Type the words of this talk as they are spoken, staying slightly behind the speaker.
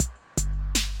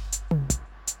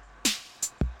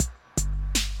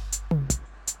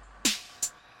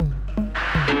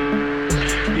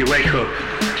wake up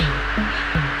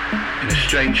in a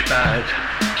strange bed,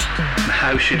 in a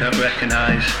house you don't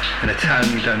recognise, in a town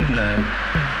you don't know,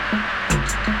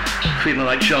 feeling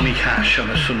like Johnny Cash on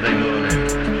a Sunday morning,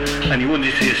 and you wonder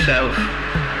to yourself,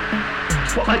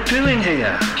 what am I doing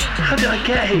here? How did I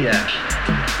get here?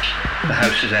 The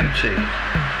house is empty,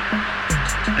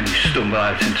 and you stumble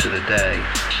out into the day.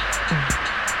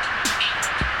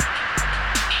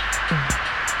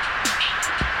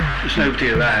 There's nobody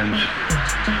around.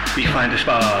 You find a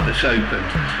bar that's open.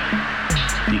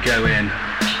 You go in.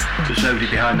 There's nobody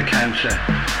behind the counter.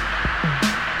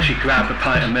 So you grab a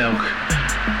pint of milk,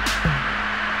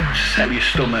 set your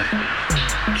stomach,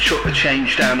 chuck the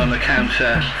change down on the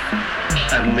counter,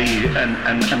 and leave.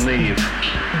 And leave.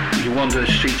 You wander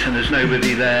the streets and there's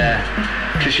nobody there,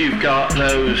 because you've got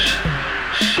those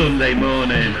Sunday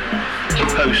morning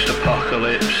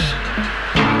post-apocalypse.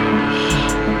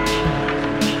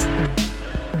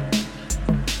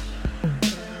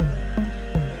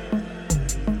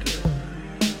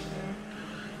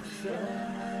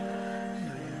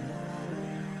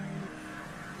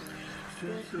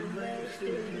 Just the rest of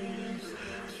these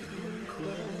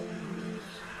clothes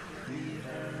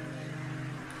behind.